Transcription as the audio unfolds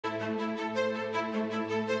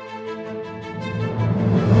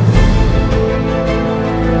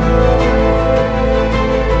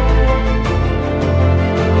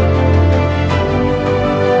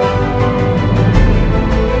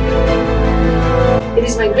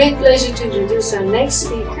is my great pleasure to introduce our next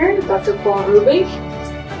speaker, Dr. Paul Ruebig.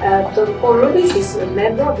 Dr. Paul Ruebig is a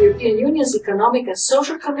member of the European Union's Economic and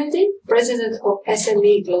Social Committee, president of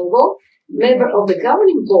SME Global, member of the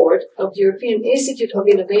governing board of the European Institute of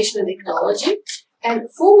Innovation and Technology,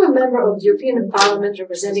 and former member of the European Parliament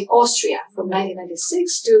representing Austria from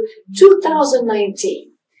 1996 to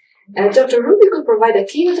 2019. Dr. Ruebig will provide a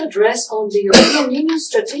keynote address on the European Union's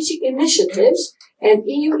strategic initiatives and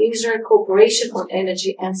EU-Israel cooperation on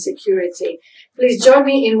energy and security. Please join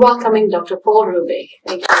me in welcoming Dr. Paul Ruebig.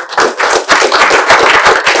 Thank you.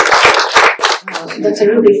 Dr.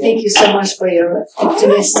 Ruebig, thank you so much for your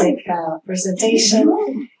optimistic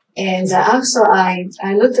presentation. And also, I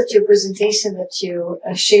looked at your presentation that you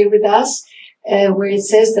shared with us, where it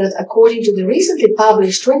says that according to the recently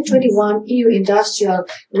published 2021 EU Industrial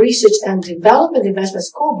Research and Development Investment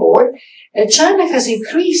Scoreboard, China has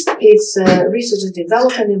increased its research and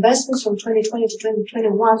development investments from 2020 to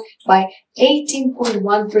 2021 by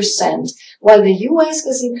 18.1%, while the US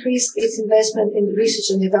has increased its investment in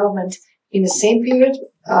research and development in the same period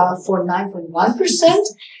for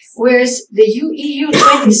 9.1%, whereas the EU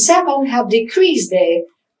 27 have decreased their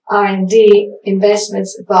R&D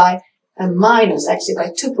investments by minus, actually by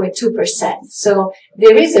 2.2%. So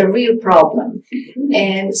there is a real problem.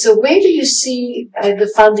 And so where do you see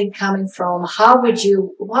the funding coming from?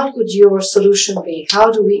 What would your solution be?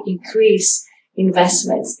 How do we increase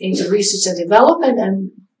investments into research and development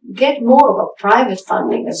and get more of a private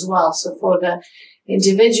funding as well? So for the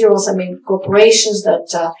individuals, corporations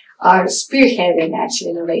that are spearheading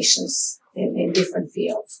actually innovations in different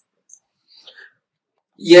fields.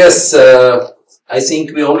 Yes, I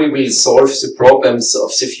think we only will solve the problems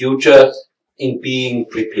of the future in being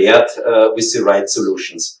prepared with the right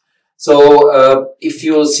solutions. So if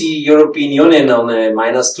you see European Union on a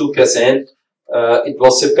minus 2%, it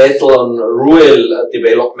was a battle on rural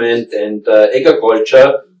development and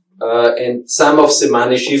agriculture, and some of the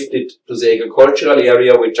money shifted to the agricultural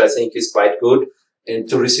area, which I think is quite good, and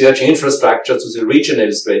to research infrastructure, to the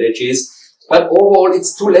regional strategies. But overall,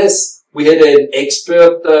 it's too less. We had an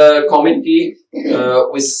expert committee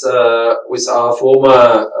with our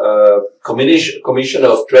former Commissioner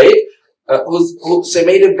of Trade, who they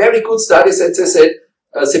made a very good study that they said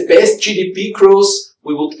the best GDP growth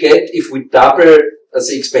we would get if we double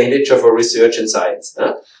the expenditure for research and science.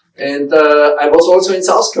 And I was also in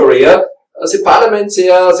South Korea. The parliament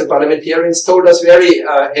there, the parliamentarians told us very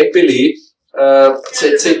happily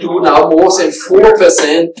that they do now more than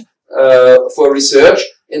 4% for research.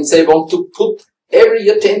 And they want to put every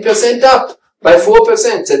year 10% up by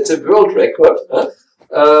 4%. That's a world record.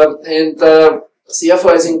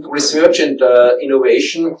 Therefore, I think research and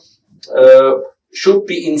innovation should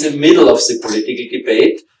be in the middle of the political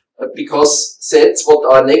debate because that's what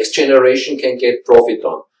our next generation can get profit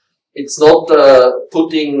on. It's not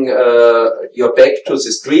putting your back to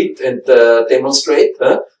the street and demonstrate.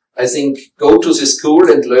 I think go to the school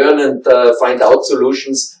and learn and find out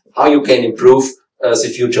solutions how you can improve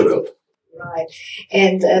the future world. Right.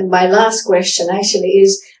 And my last question actually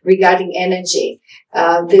is regarding energy.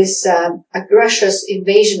 Russia's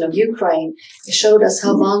invasion of Ukraine showed us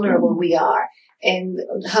how vulnerable we are and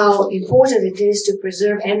how important it is to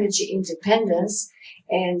preserve energy independence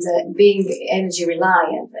and being energy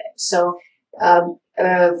reliant. So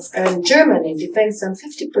Germany depends on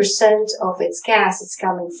 50% of its gas is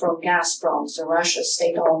coming from Gazprom, so Russia's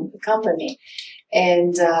state-owned company.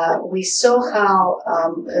 And we saw how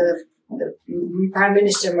Prime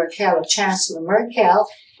Minister Merkel, or Chancellor Merkel,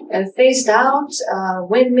 phased out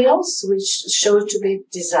windmills, which showed to be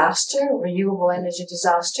disaster, renewable energy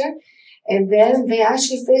disaster. And then they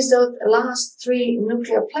actually phased out the last 3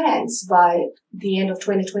 nuclear plants by the end of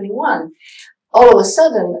 2021. All of a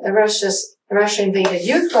sudden, Russia invaded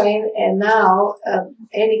Ukraine, and now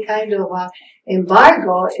any kind of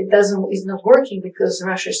embargo is not working because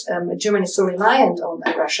Germany is so reliant on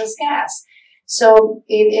Russia's gas. So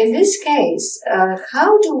in this case,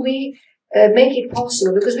 how do we make it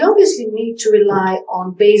possible? Because we obviously need to rely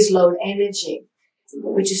on baseload energy,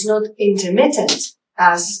 which is not intermittent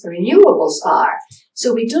as renewables are.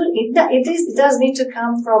 So it does need to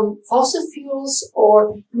come from fossil fuels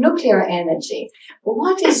or nuclear energy.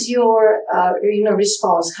 What is your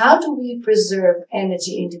response? How do we preserve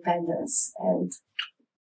energy independence? And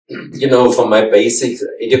from my basic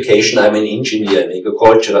education, I'm an engineer, an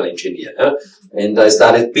agricultural engineer, and I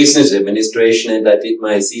studied business administration, and I did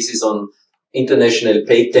my thesis on international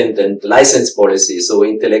patent and license policy, so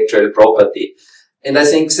intellectual property. And I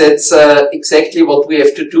think that's exactly what we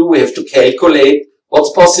have to do. We have to calculate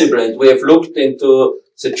what's possible, and we have looked into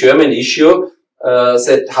the German issue.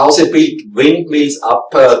 that how they built windmills up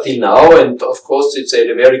till now, and of course it's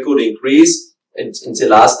a very good increase. And in the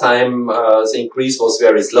last time, the increase was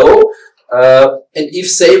very slow. And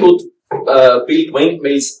if they would build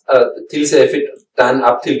windmills till they have it done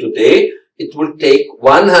up till today, it will take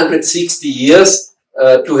 160 years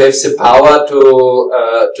to have the power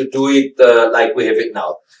to do it like we have it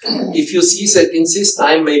now. If you see that in this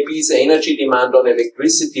time maybe the energy demand on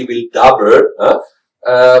electricity will double,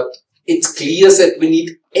 it's clear that we need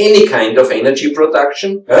any kind of energy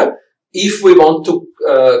production if we want to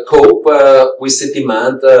cope with the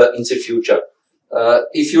demand in the future.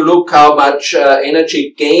 If you look how much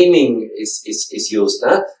energy gaming is used,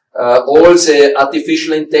 all the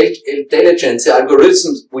artificial intelligence, the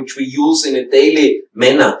algorithms which we use in a daily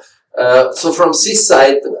manner. So from this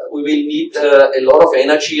side, we will need a lot of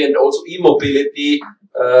energy, and also e-mobility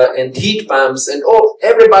and heat pumps, and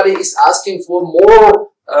everybody is asking for more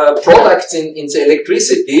products in the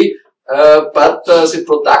electricity, but the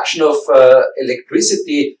production of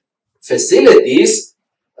electricity facilities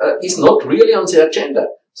is not really on the agenda.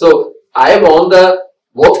 So I wonder,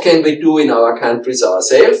 what can we do in our countries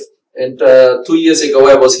ourselves? And 2 years ago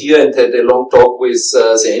I was here and had a long talk with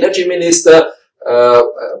the energy minister.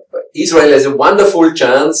 Israel has a wonderful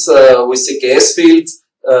chance with the gas fields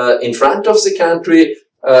in front of the country.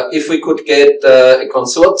 If we could get a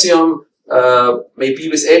consortium, maybe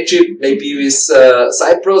with Egypt, maybe with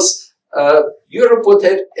Cyprus, Europe would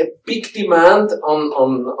have a big demand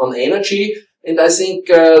on energy. And I think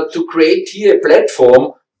to create here a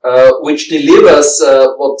platform which delivers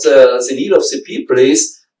what the need of the people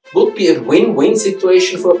is, would be a win-win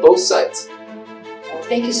situation for both sides.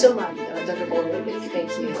 Thank you so much, Dr. Rübig.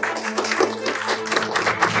 Thank you.